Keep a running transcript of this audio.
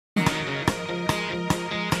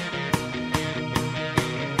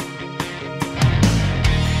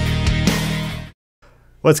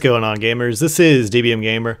What's going on, gamers? This is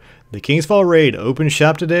DBMgamer. The Kingsfall raid opened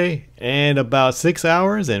shop today, and about 6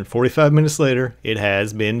 hours and 45 minutes later, it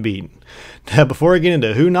has been beaten. Now, before I get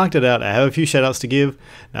into who knocked it out, I have a few shoutouts to give.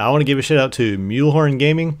 Now, I want to give a shout out to Mulehorn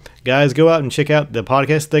Gaming. Guys, go out and check out the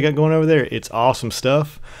podcast they got going over there. It's awesome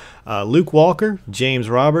stuff. Luke Walker, James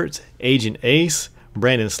Roberts, Agent Ace,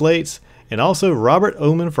 Brandon Slates, and also Robert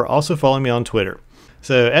Oman for also following me on Twitter.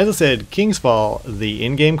 So, as I said, Kingsfall, the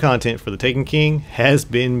in-game content for the Taken King, has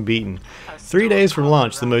been beaten. 3 days from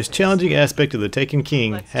launch, the most challenging aspect of the Taken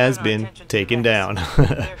King has been taken down.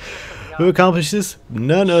 Who accomplished this?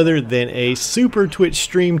 None other than a super Twitch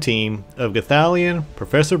stream team of Gathalion,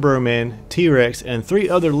 Professor Broman, T-Rex, and 3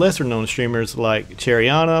 other lesser-known streamers like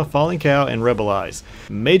Cheriana, Falling Cow, and Rebel Eyes.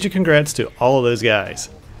 Major congrats to all of those guys.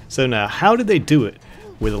 So now, how did they do it?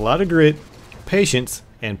 With a lot of grit, patience,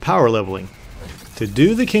 and power leveling. To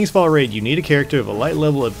do the Kingsfall raid, you need a character of a light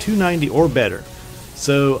level of 290 or better.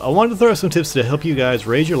 So I wanted to throw out some tips to help you guys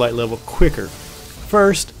raise your light level quicker.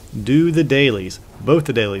 First, do the dailies. Both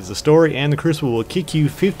the dailies, the story and the crucible, will kick you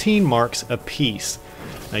 15 marks a piece.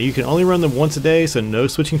 Now you can only run them once a day, so no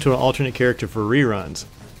switching to an alternate character for reruns.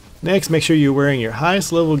 Next, make sure you're wearing your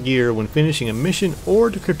highest level gear when finishing a mission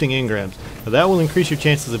or decrypting engrams. Now that will increase your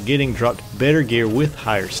chances of getting dropped better gear with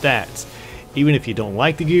higher stats. Even if you don't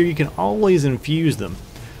like the gear, you can always infuse them.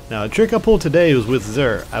 Now, a trick I pulled today was with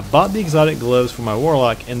Xur. I bought the exotic gloves for my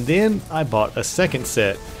Warlock, and then I bought a second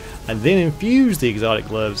set. I then infused the exotic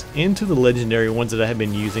gloves into the legendary ones that I had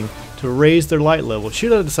been using to raise their light level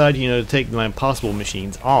should I decide, to take my impossible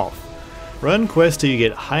machines off. Run quests till you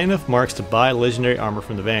get high enough marks to buy legendary armor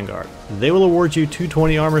from the Vanguard. They will award you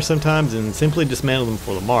 220 armor sometimes and simply dismantle them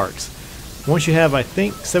for the marks. Once you have, I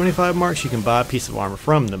think, 75 marks, you can buy a piece of armor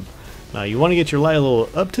from them. Now you want to get your light level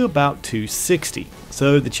up to about 260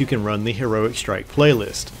 so that you can run the Heroic Strike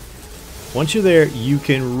playlist. Once you're there, you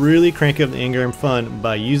can really crank up the engram fun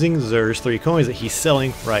by using Xur's 3 coins that he's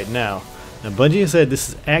selling right now. Now Bungie has said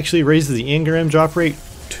this actually raises the engram drop rate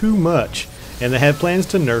too much, and they have plans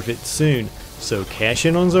to nerf it soon, so cash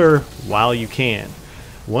in on Xur while you can.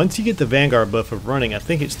 Once you get the Vanguard buff of running, I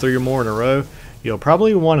think it's 3 or more in a row, you'll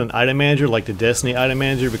probably want an item manager like the Destiny item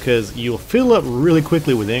manager because you'll fill up really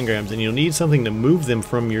quickly with engrams and you'll need something to move them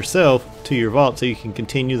from yourself to your vault so you can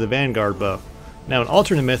continue the Vanguard buff. Now, an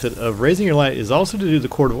alternate method of raising your light is also to do the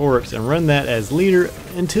Court of Oryx and run that as leader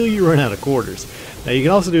until you run out of quarters. Now you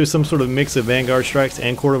can also do some sort of mix of Vanguard strikes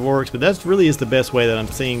and Court of Oryx, but that really is the best way that I'm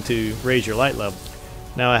seeing to raise your light level.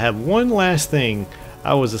 Now I have one last thing.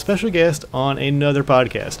 I was a special guest on another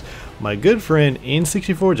podcast. My good friend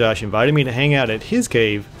N64 Josh invited me to hang out at his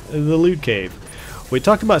cave, the Loot Cave. We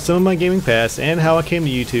talked about some of my gaming past and how I came to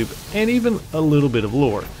YouTube, and even a little bit of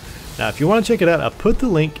lore. Now if you want to check it out, I put the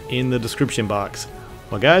link in the description box.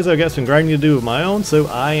 Well guys, I've got some grinding to do of my own, so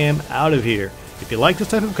I am out of here. If you like this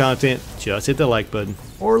type of content, just hit the like button,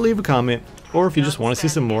 or leave a comment, or if you just want to see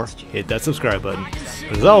some more, hit that subscribe button.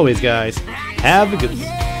 But as always guys, have a good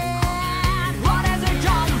one.